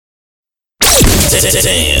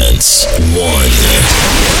Dance One.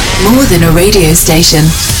 More than a radio station.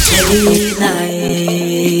 Late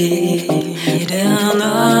night in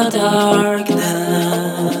the darkness,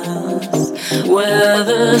 where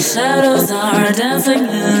the shadows are dancing in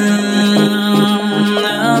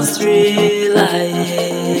the streetlight.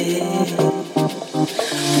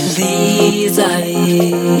 These eyes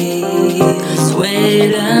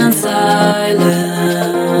wait in silence.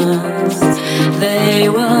 They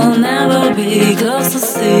will never be close to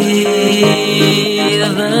see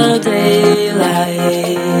the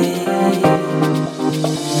daylight.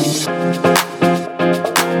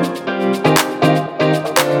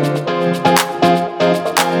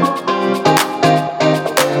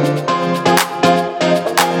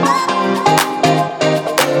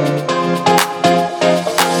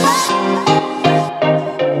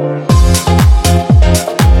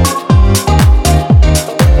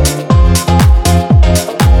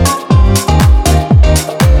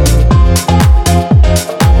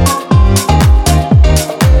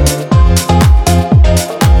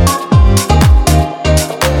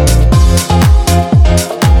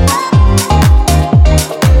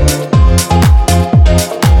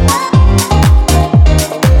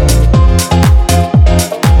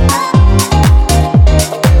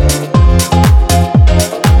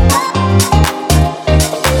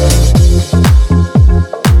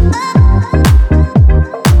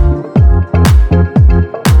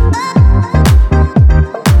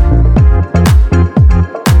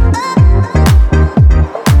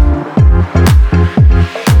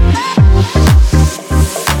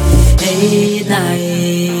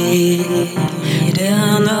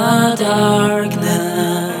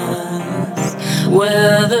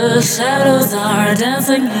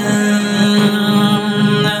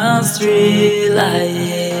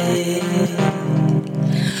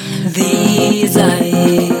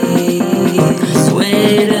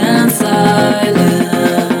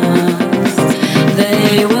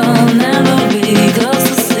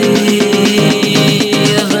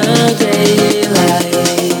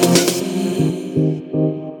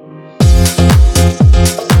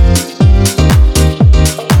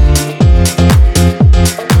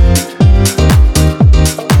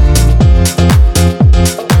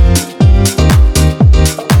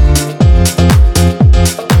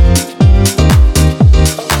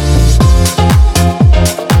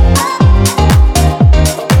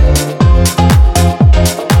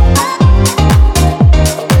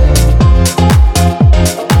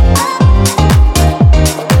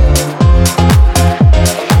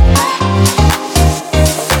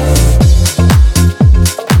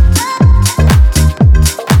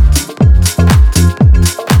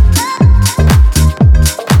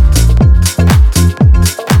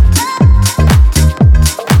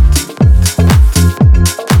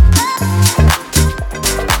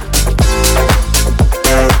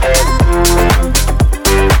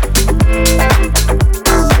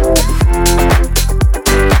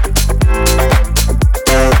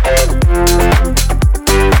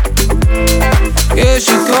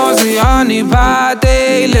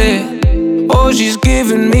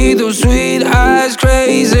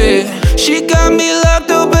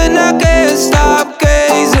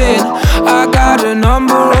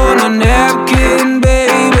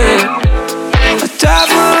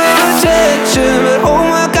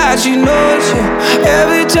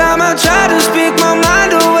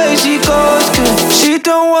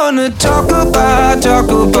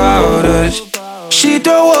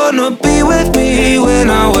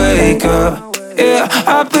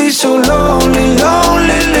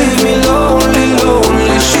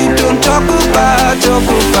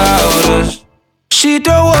 She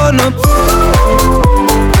don't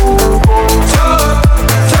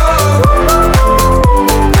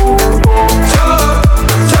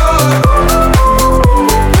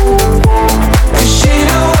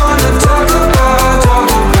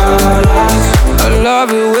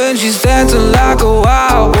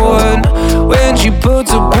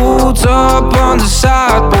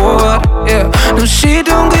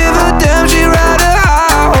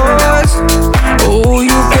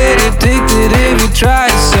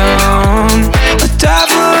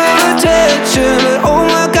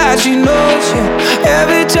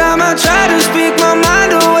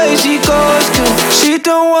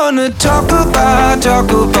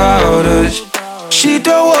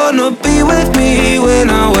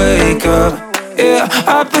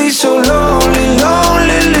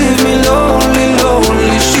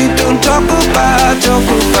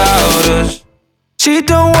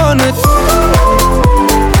wanna talk.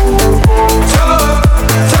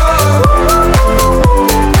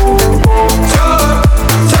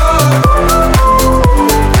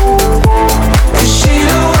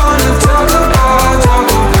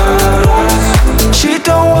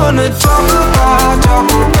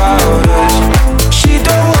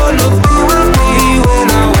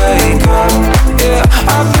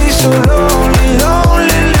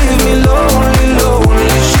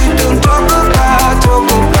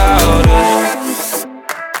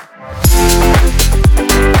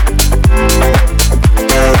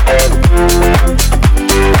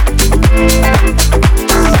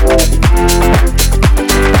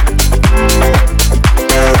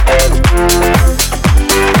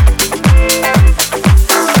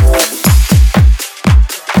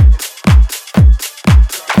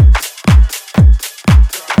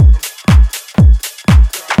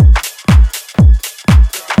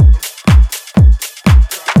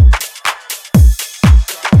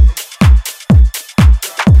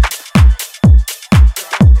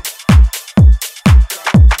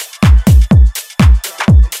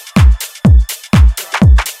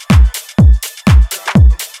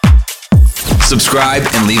 subscribe,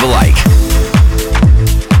 and leave a like.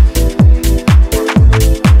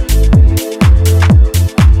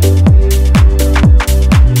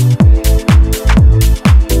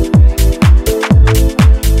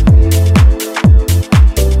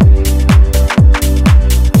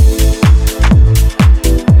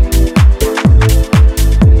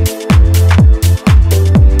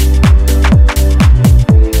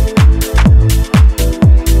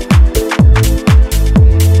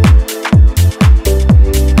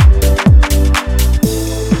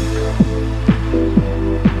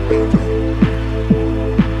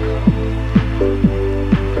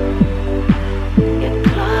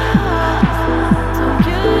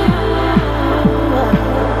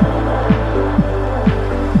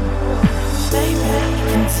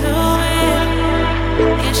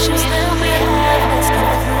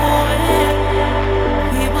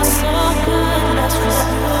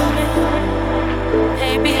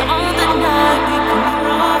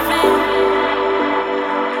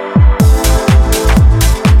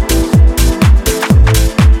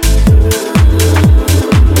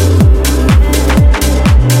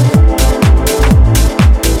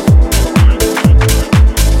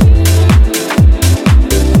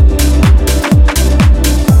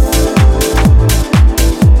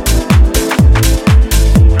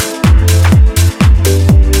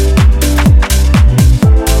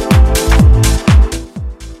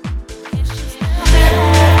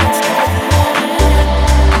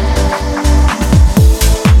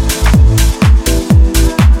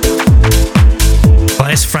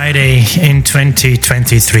 In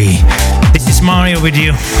 2023. This is Mario with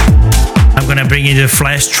you. I'm gonna bring you the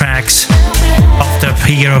flash tracks of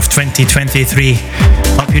the year of 2023.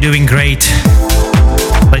 Hope you're doing great.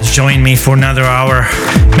 Let's join me for another hour,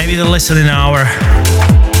 maybe the listening hour.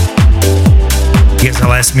 Here's the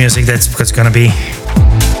last music that's what's gonna be.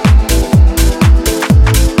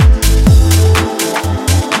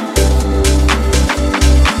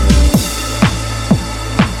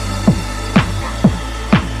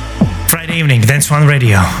 Evening, Dance One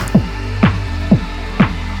Radio.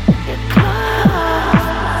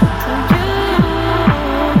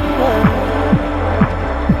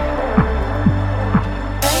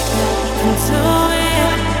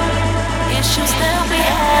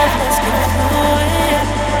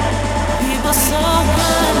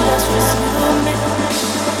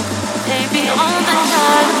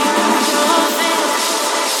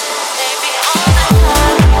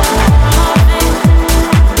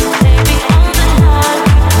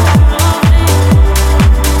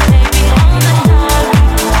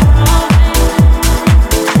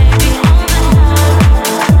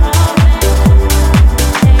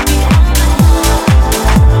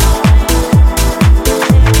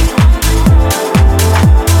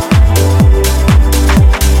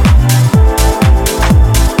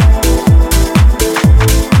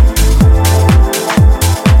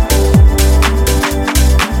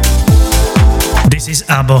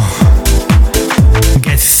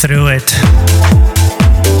 Get through it.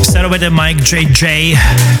 Start with the Mike JJ,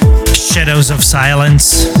 Shadows of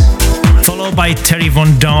Silence, followed by Terry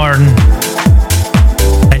Von Dorn,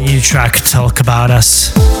 a new track, Talk About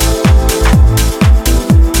Us.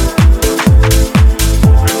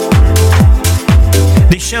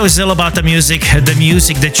 This show is all about the music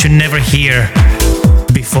that you never hear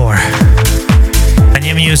before. A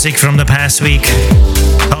new music from the past week.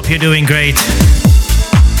 Hope you're doing great.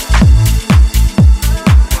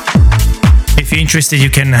 If you're interested, you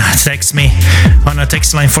can text me on a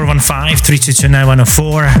text line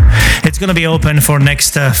 415-322-9104. It's going to be open for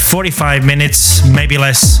next 45 minutes, maybe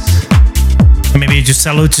less. Maybe you just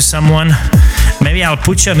salute to someone. Maybe I'll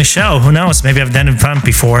put you on the show. Who knows? Maybe I've done it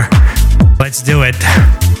before. Let's do it.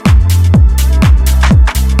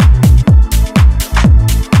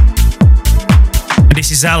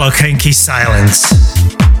 This is Alok and Key Silence.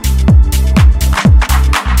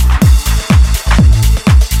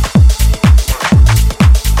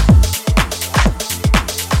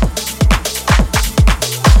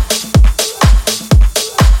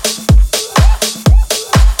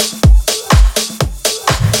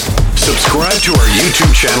 Subscribe to our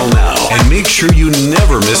YouTube channel now and make sure you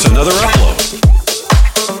never miss another upload.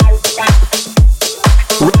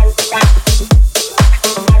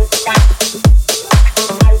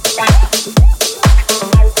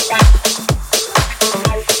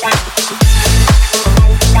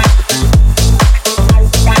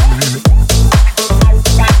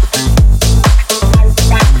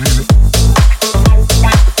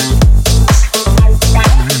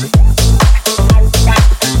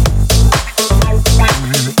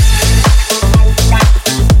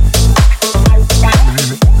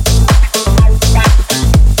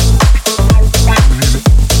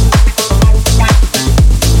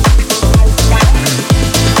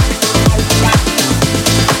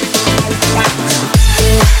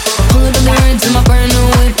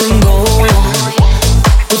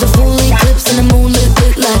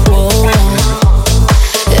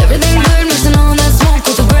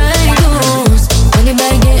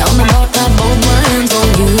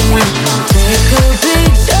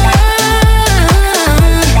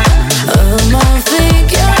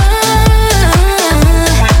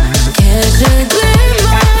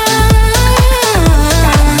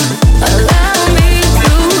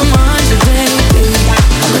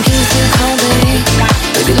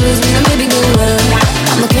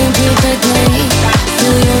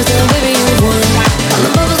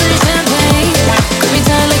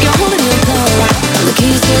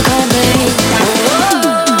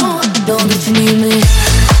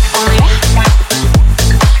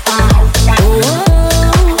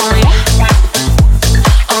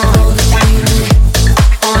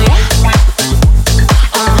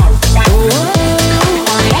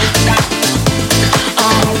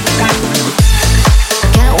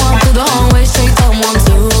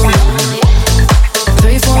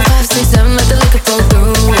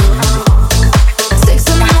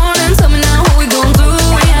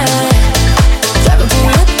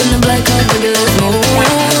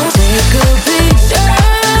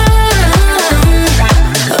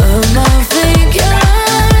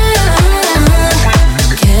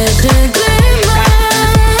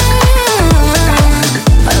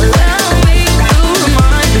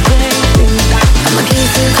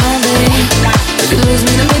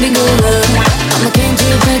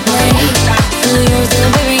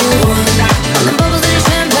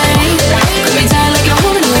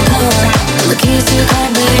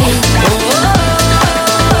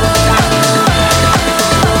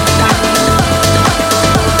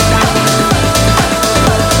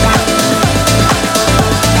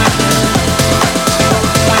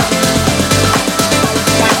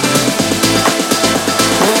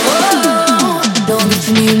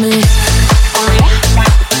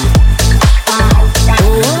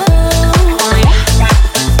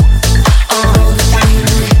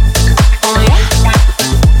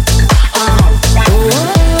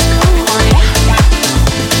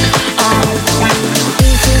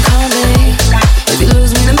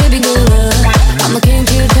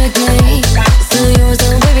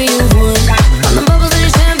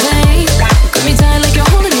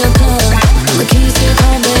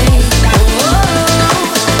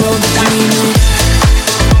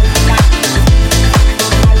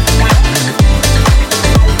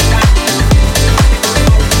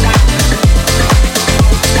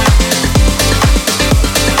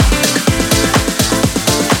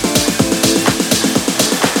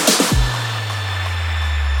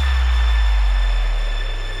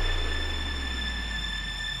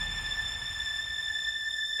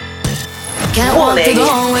 Warning,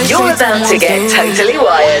 you're about to get totally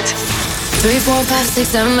wired. 3, 4, 5, 6,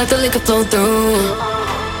 7, let the liquor flow through.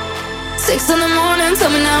 6 in the morning, tell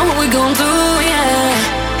me now what we gon' do, yeah.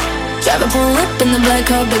 Drive a pull up in the black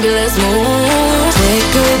car, baby, let's move.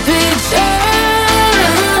 Take a picture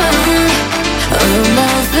of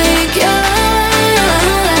my figure.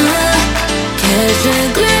 Catch a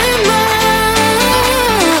glimmer.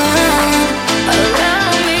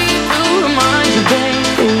 Allow me to remind you,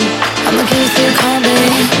 baby. I'm the key to your car,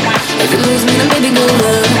 baby. If you lose me, then baby, go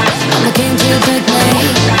love. I'm the king to your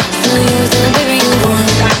checkmate. Still yours, then baby, you won.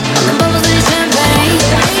 I'm the bubbles in your champagne.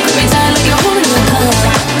 Grip me tight like you're holding your cup.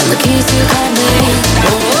 I'm the keys to your car, baby.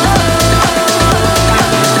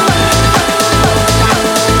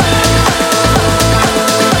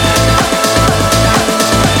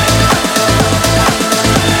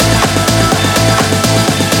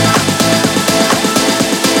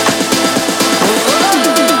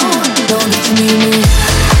 Don't get you need me.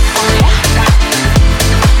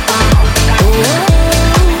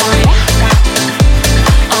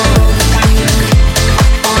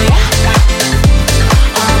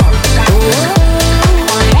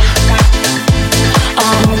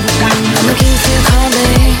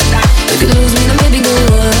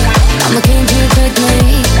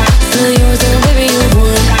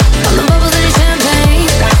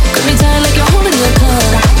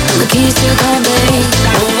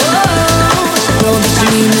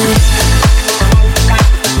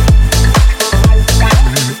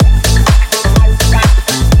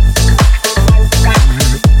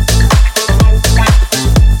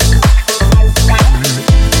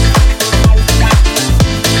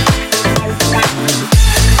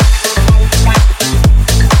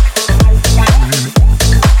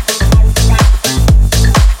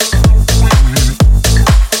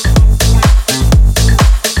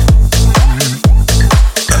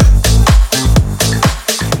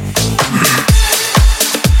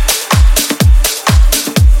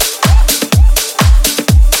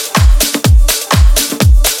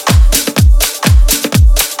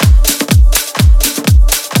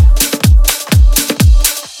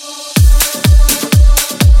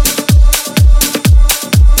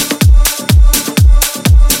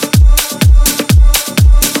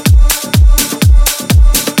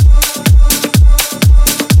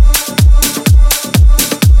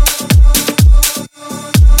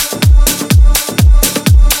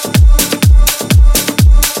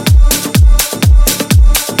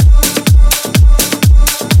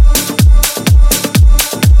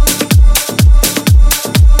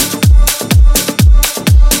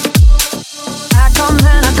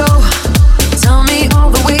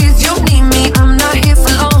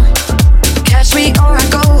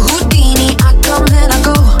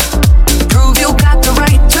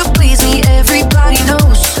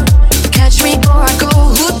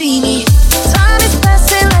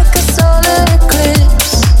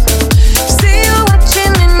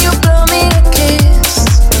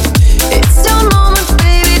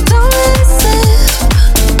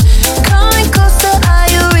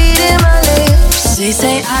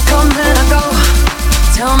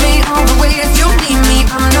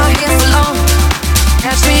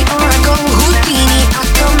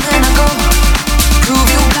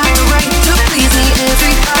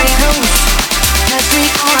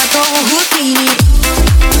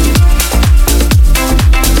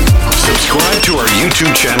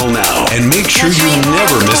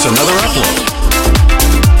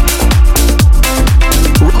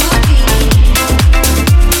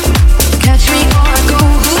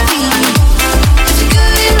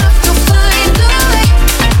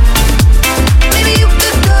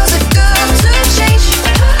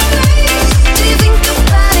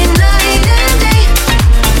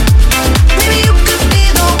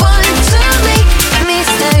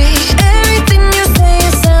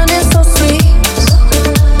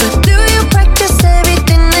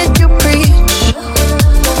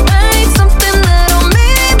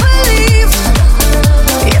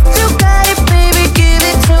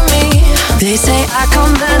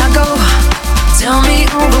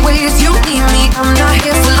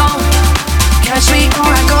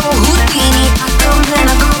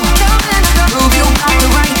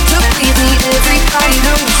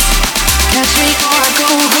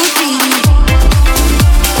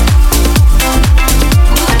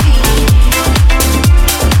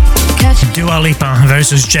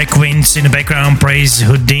 Versus Jack Wins in the background praise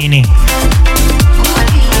Houdini.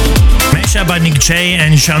 Mashup by Nick J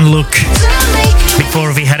and Jean-Luc.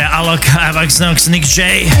 Before we had Alok, Avax Nox, Nick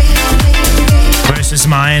J versus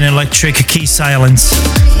Mayan Electric Key Silence.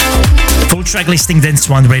 Full track listing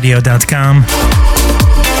dance1radio.com.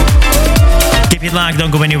 Keep it locked, don't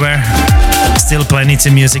go anywhere. Still plenty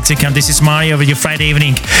of music to come. This is Mario with your Friday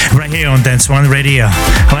evening right here on Dance One Radio.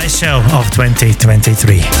 Last show of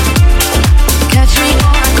 2023. Catch me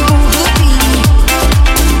or I go hoopy.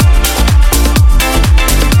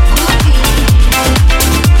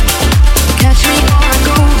 Catch me or I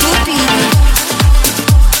go hoopy.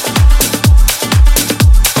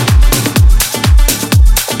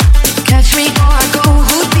 Catch me or I go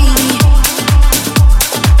hoopy.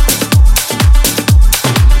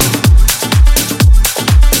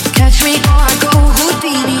 Catch me or I go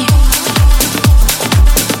hoopy.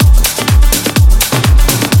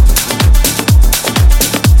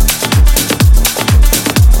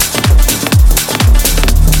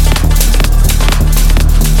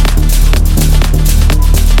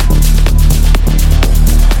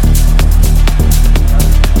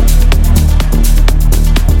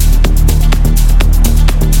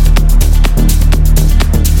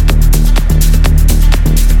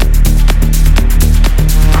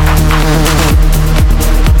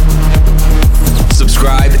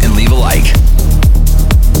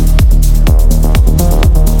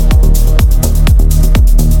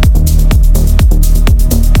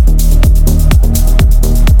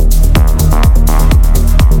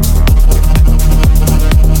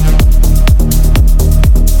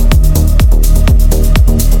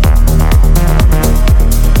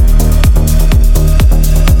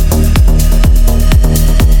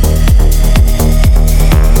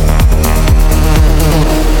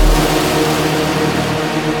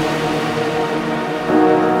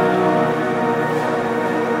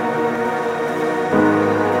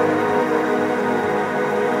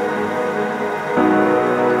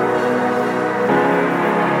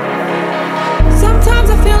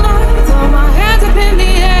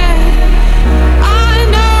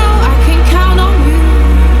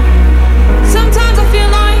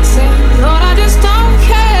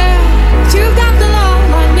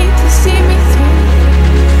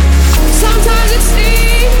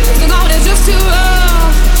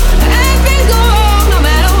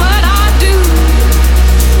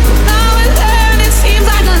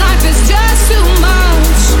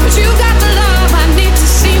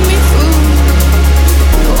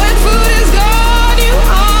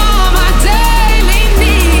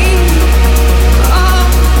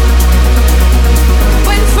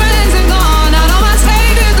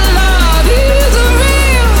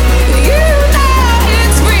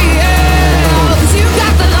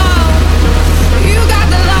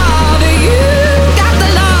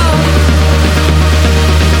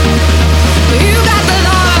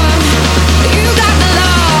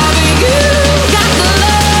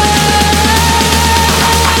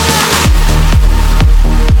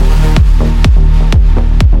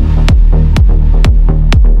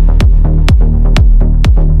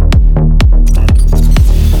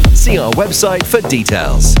 Website for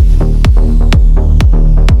details.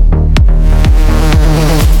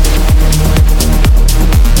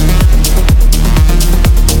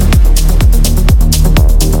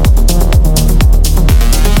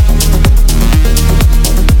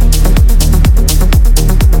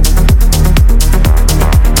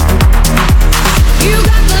 You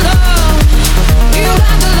got the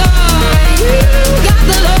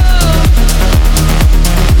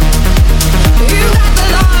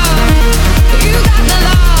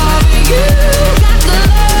love.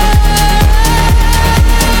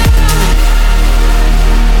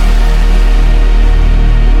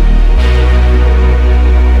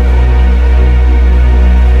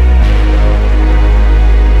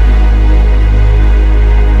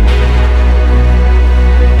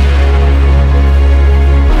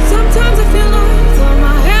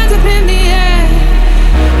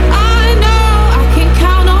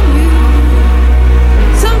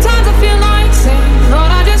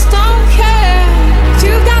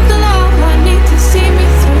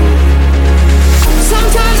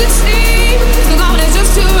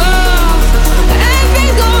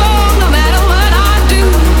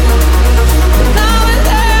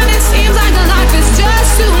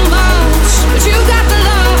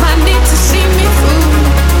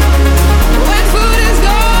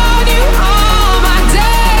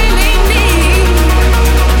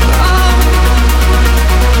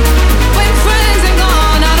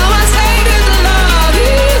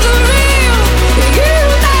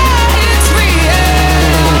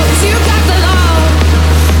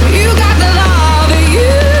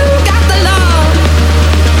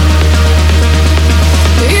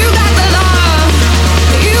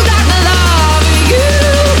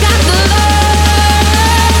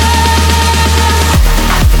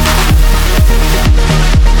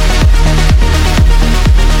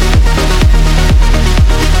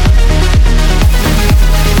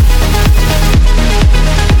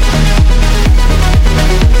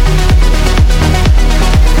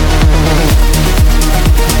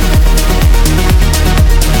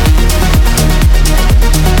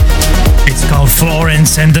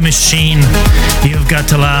 Florence and the Machine. You've Got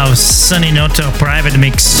to Love, Sunny Noto private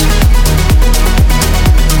mix.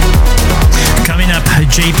 Coming up,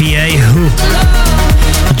 JPA, Who,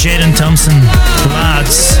 Jaden Thompson,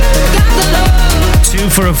 Lads,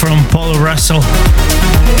 Twofer from Paul Russell.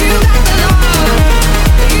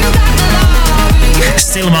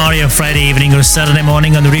 Still Mario Friday evening or Saturday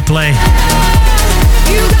morning on the replay.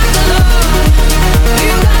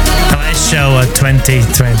 The last show of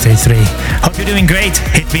 2023. Hope you're doing great.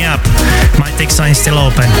 Hit me up. My text line is still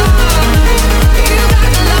open.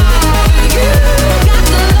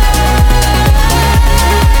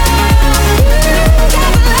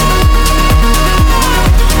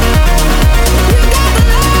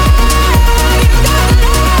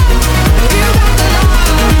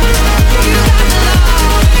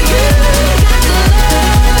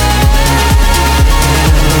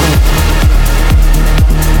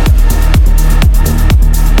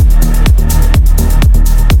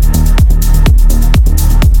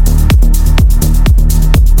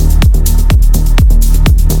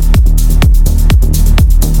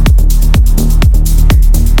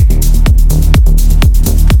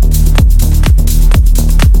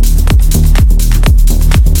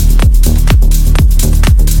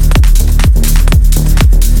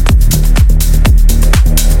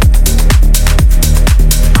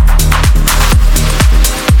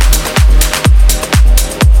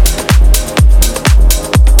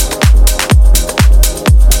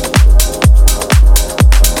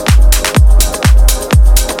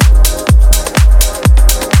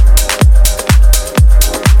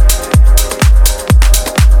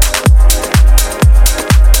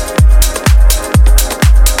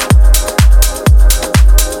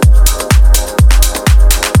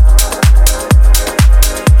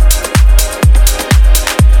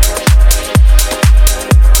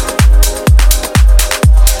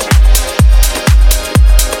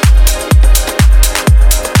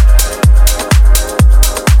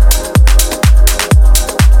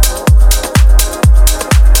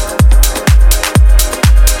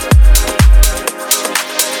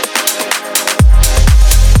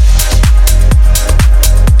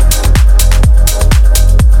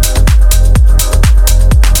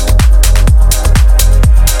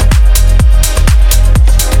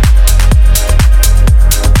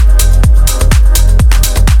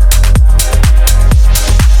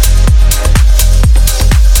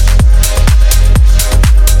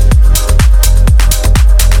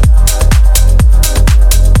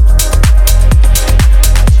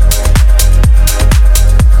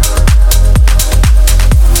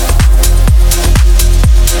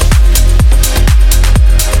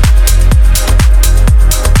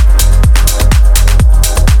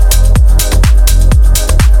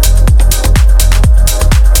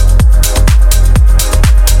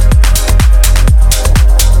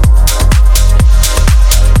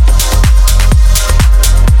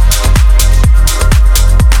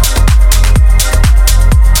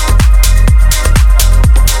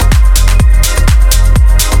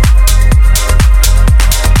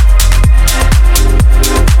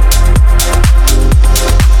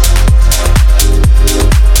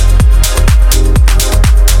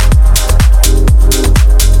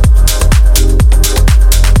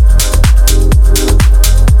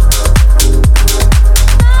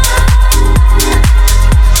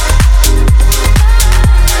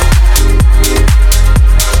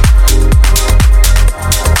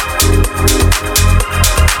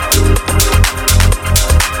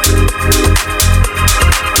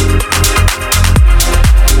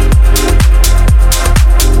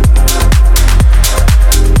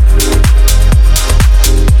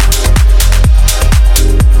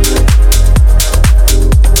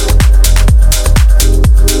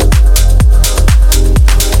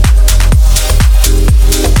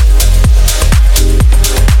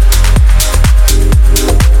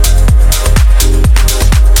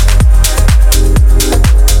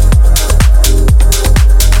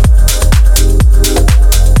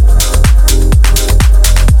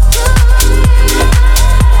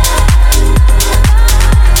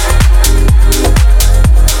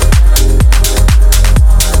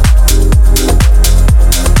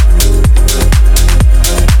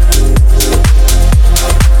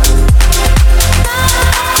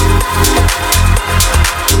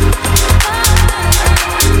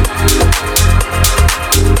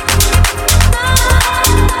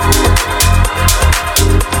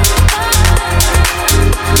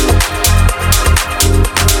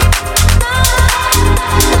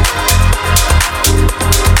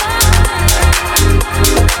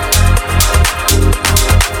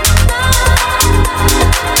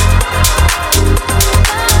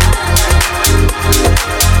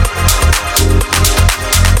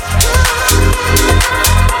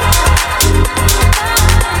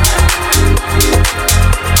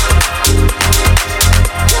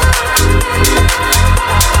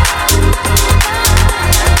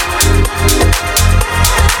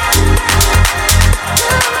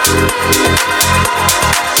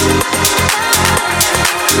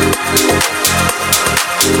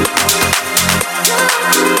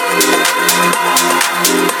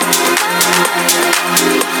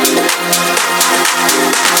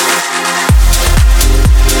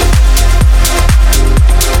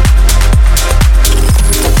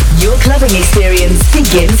 dancing experience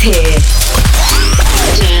begins here.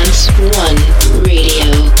 Dance One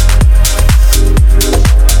Radio.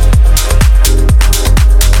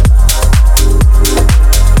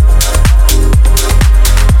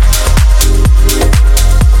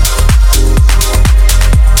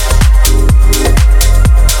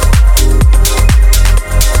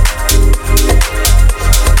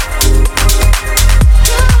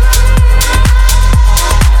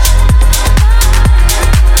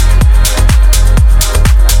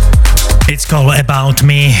 It's called About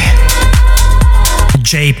Me.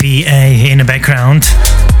 JPA in the background.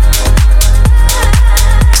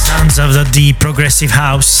 Sounds of the deep progressive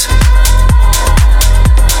house.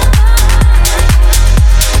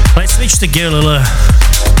 Let's switch the gear a little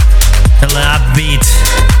upbeat.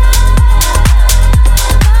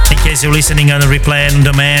 In case you're listening on the replay on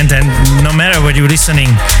demand, and no matter what you're listening,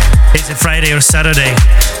 it's a Friday or Saturday,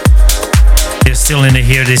 you're still in to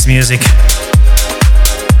hear this music.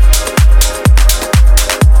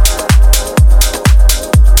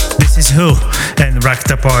 This is Who and Rock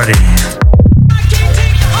the Party.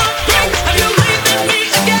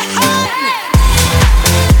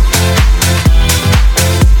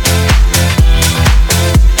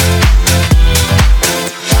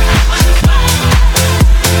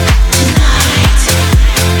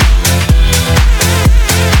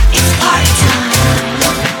 It's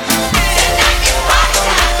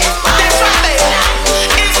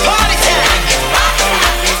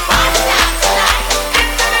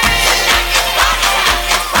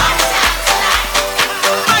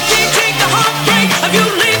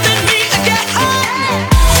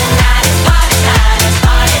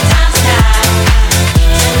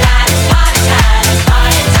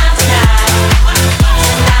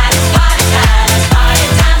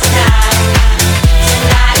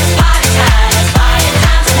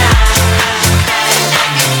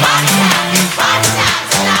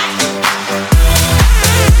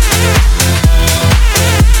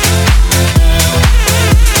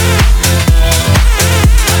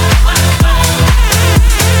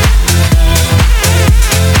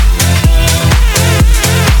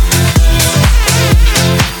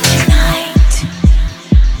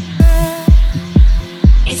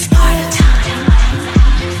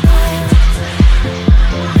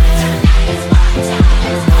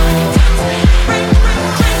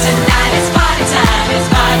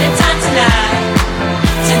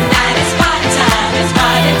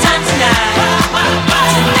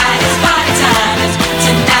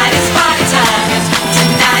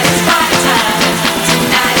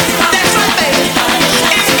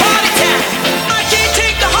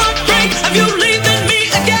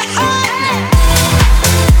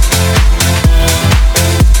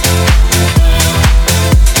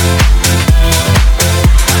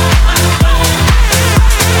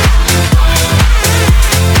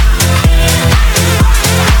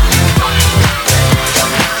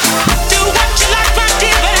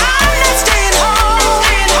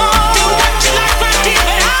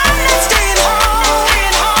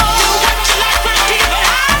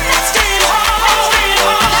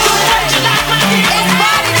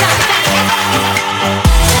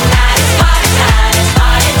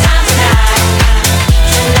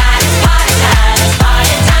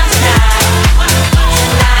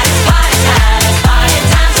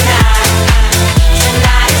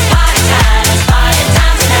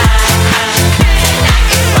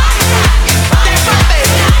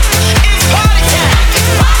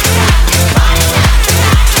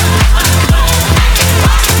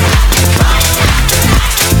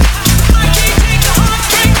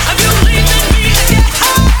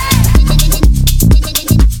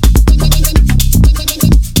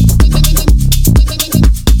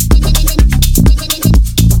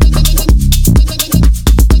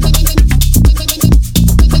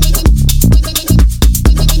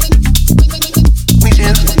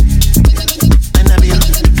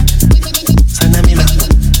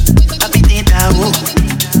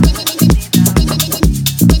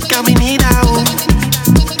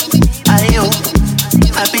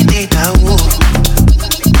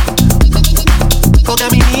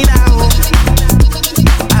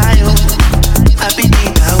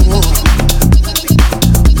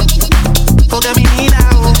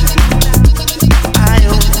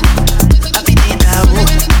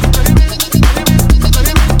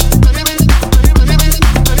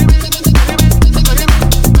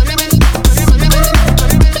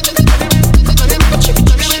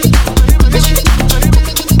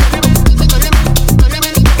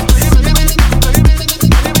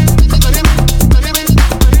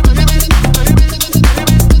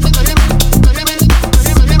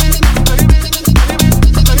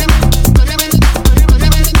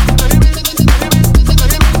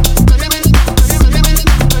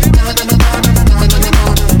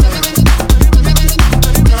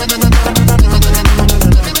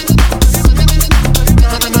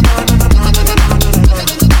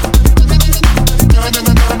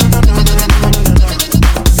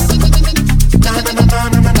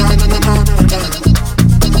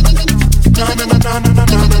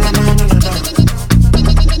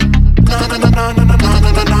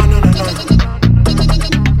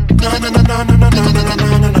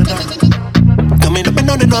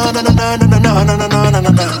Coming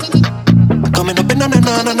up in na na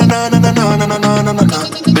na na na na na na na na na na,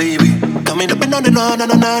 baby. Coming up in na na na na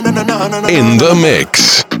na na na na na. In the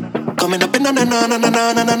mix. Coming up in na na na na na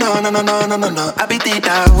na na na na na na na na. I beat it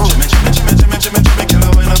down.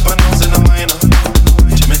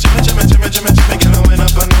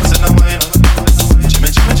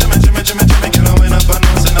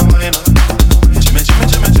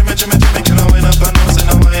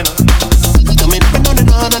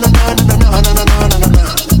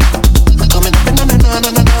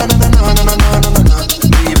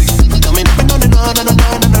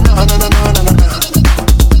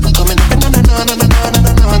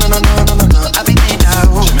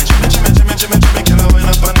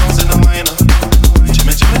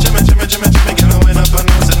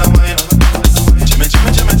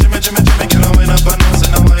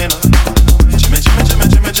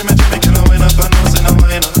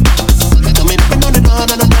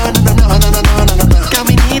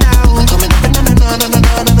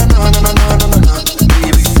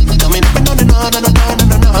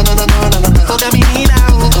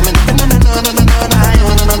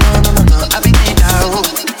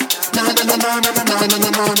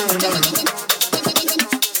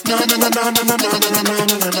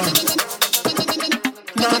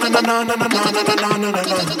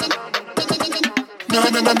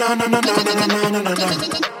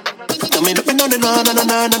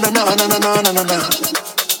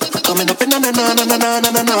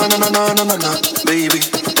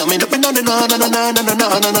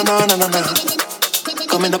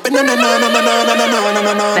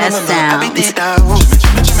 Best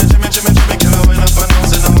sounds.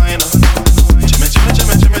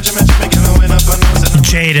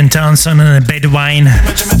 Jaden Townsend and Bedwine.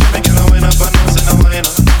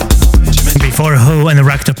 Before Who and the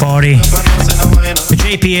Rock the Party.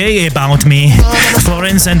 JPA About Me.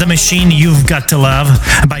 Florence and the Machine, You've Got to Love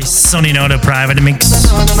by Sonny Noda Private Mix.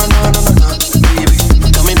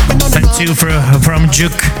 And two from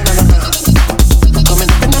Juke.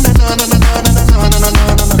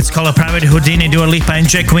 It's called a Private Houdini, Dua Lipa and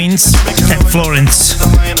Jack Wins. And Florence.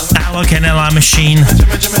 Alok and Ella Machine.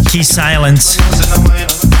 Key Silence.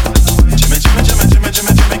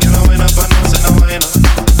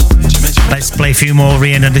 Let's play a few more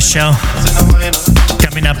re end of the show.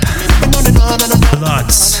 Coming up,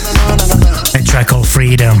 lots. A track called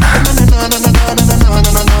Freedom.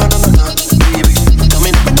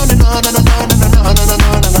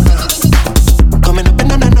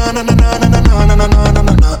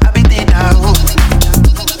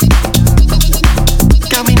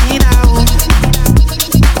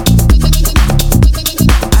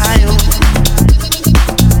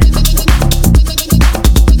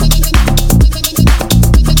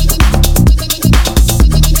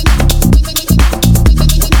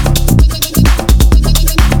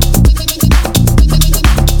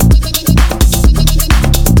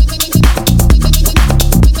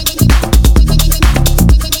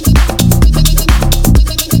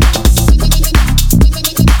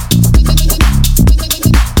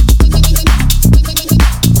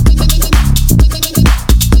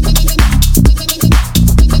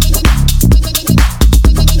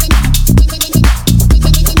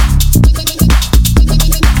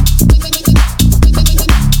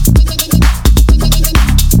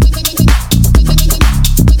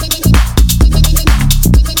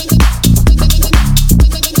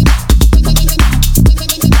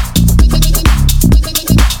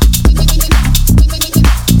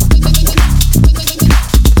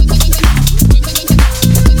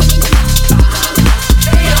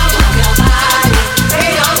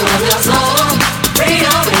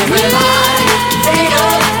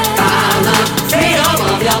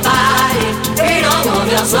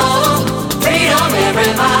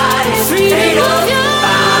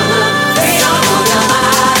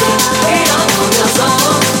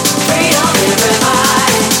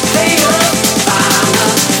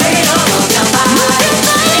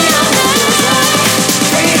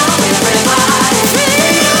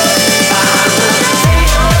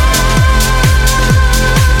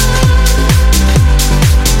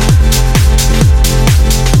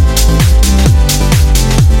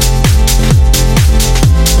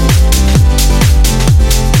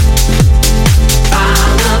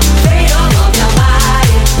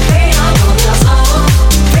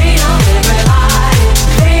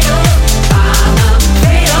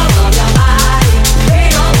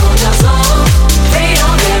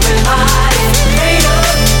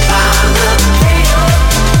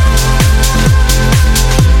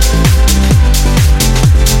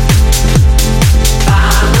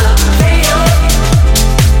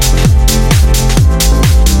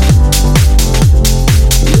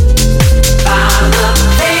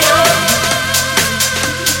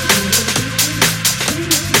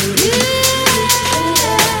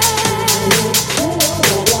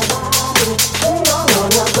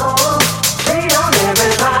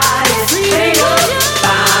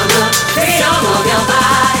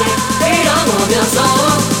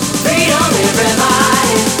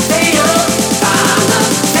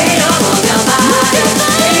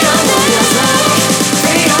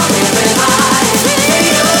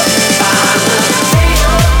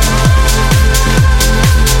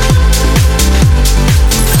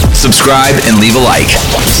 subscribe, and leave a like.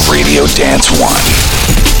 Radio Dance One.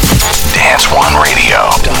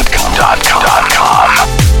 DanceOneRadio.com.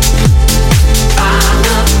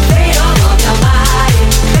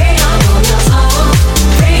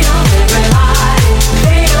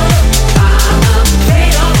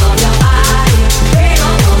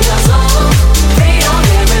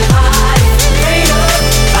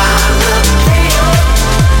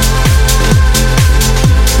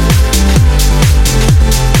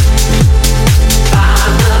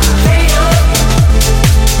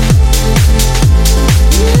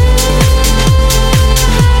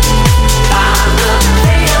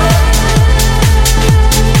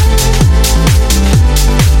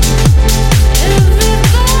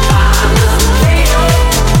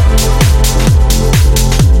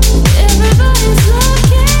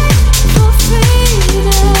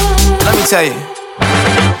 Tell you,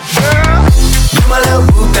 girl, you my little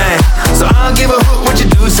boo thing, so I don't give a hoot what you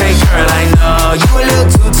do. Say, girl, I know you a little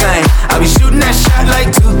too tame. I be shooting that shot like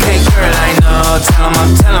 2K, girl, I know. Tell 'em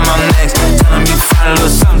I'm next. Tell 'em you find a little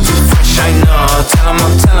something too fresh, I know. Tell 'em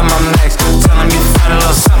I'm next. Tell 'em you find a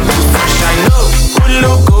little something too fresh, I know. Put a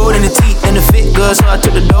little gold in the teeth and the fit good, so I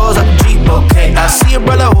took the doors off the Jeep. Okay, I see a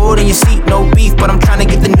brother holding your seat, no beef, but I'm trying to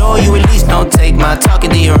get to know you at least. Don't take my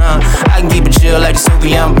talking to your own. I can keep it chill like the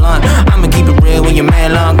Soviet blunt. I'ma keep it real when your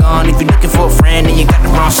man long gone. If you're looking for a friend and you got the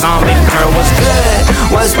wrong song, baby girl, what's good?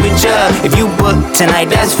 What's with ya? If you book tonight,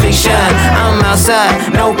 that's fiction. I'm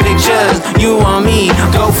outside, no pictures. You want me?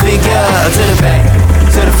 Go figure. To the back,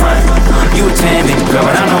 to the front. You a 10, baby girl,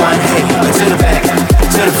 but I'm the one. Hey, to the back,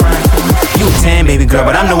 to the front. You a 10, baby girl,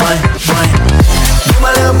 but I'm the one. You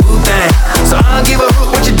my little boo thing, so I don't give a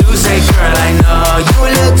hoot what you do. Say, girl, I know you a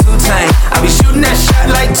little too tame. I be shooting that shot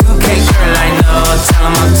like 2K, girl, I know. Tell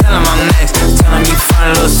 'em I'm next. Tell 'em you find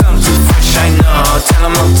a little something too fresh, I know. Tell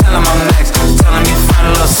 'em I'm next. Tell 'em you find a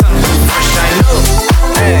little something too fresh, I know.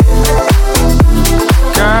 Hey,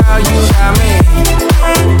 girl, you got me.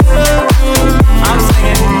 I'm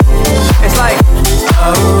singing. It's like,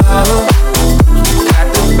 oh, oh, got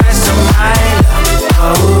the best of my love.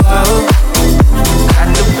 Oh, oh.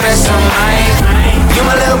 You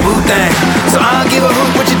my little boo thing, so I don't give a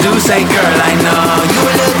hoot what you do. Say, girl, I know you a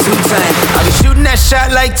little too tame. I be shooting that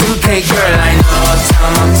shot like 2K, girl, I know. Tell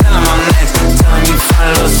 'em I'm next. Tell 'em you find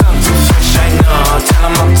a little something too fresh, I know. Tell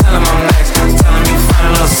 'em I'm next. Tell 'em you find a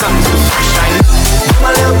little something too fresh, I know. You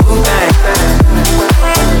my little boo thing,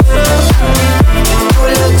 you a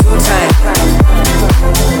little too tame.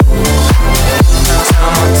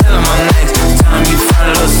 Tell 'em I'm next. Tell 'em you find a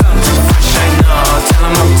little something too fresh, I know. Tell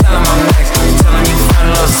 'em I'm next. Tell 'em you find a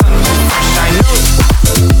little something too fresh, I know.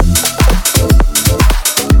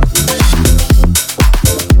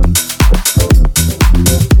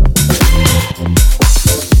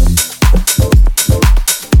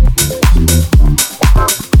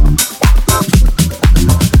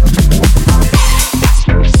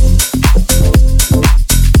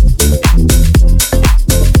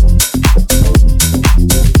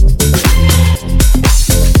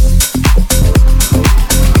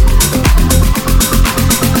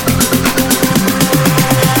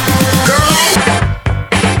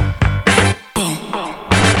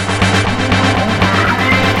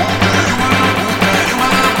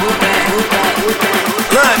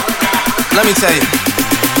 Let me tell you,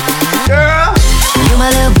 girl, you my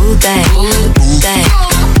little boo thing, boo thing.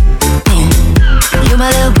 You my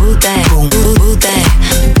little boo thing, boo thing.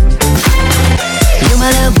 You my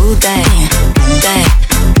little boo thing, boo thing.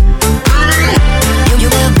 You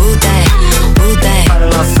little boo thing, boo thing. I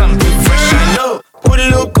love something fresh, I know. Put a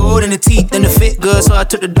little gold in the teeth and the fit good, so I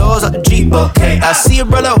took the doors out the Jeep. Okay, I see a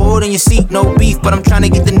brother holding your seat, no beef, but I'm trying to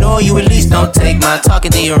get to know you at least. Don't take my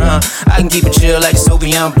talking to your own. I can keep it chill like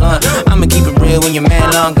Soviet blunt. I'ma keep it real when your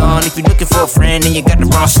man long gone. If you're looking for a friend and you got the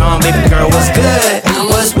wrong song, baby girl, what's good?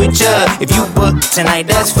 What's with ya? If you book tonight,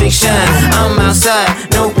 that's fiction. I'm outside,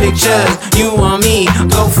 no pictures. You want me?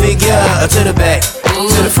 Go figure. To the back,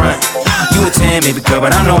 to the front. You a 10, baby girl,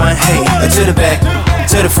 but I'm the one. Hey, to the back,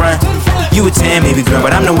 to the front. You a 10, baby girl,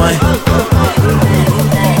 but I'm the one.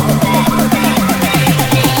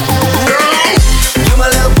 You my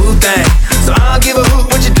little boo thing, so I don't give a hoot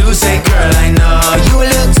what you do. Say, girl, I know you a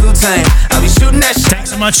little too tame. I'll be shooting that shit. Thanks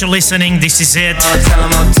so much for listening. This is it. Tell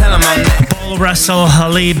 'em I'm next. Paul Russell,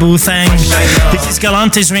 Ali Boothang. This is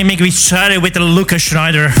Galante's remix, which started with Lucas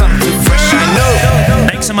Schneider.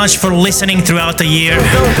 Thanks so much for listening throughout the year.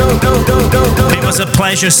 It was a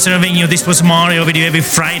pleasure serving you. This was Mario with you every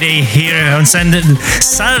Friday here on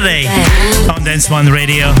Saturday on Dance One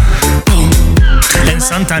Radio. And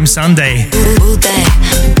sometimes Sunday. Boo thing.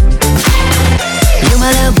 You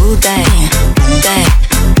my little boo thing, boo thing.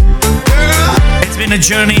 been a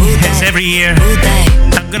journey as every year.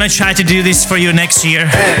 I'm gonna try to do this for you next year.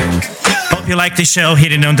 Hope you like the show,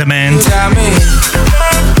 Hidden on Demand.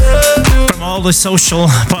 From all the social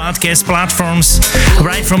podcast platforms,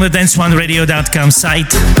 right from the dance1radio.com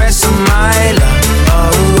site.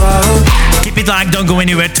 Keep it locked, don't go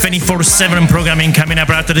anywhere. 24/7 programming coming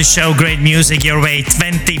up after the show. Great music your way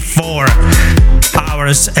 24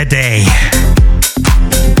 hours a day.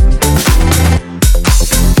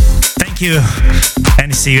 Thank you,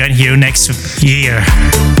 and see you and hear you next year.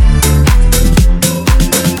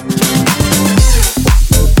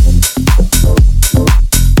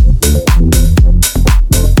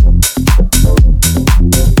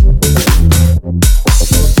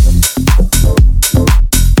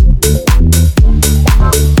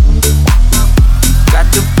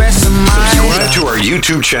 Subscribe to our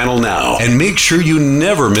YouTube channel now and make sure you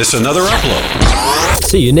never miss another upload.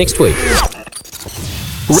 See you next week.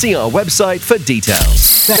 See our website for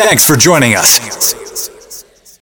details. Thanks for joining us.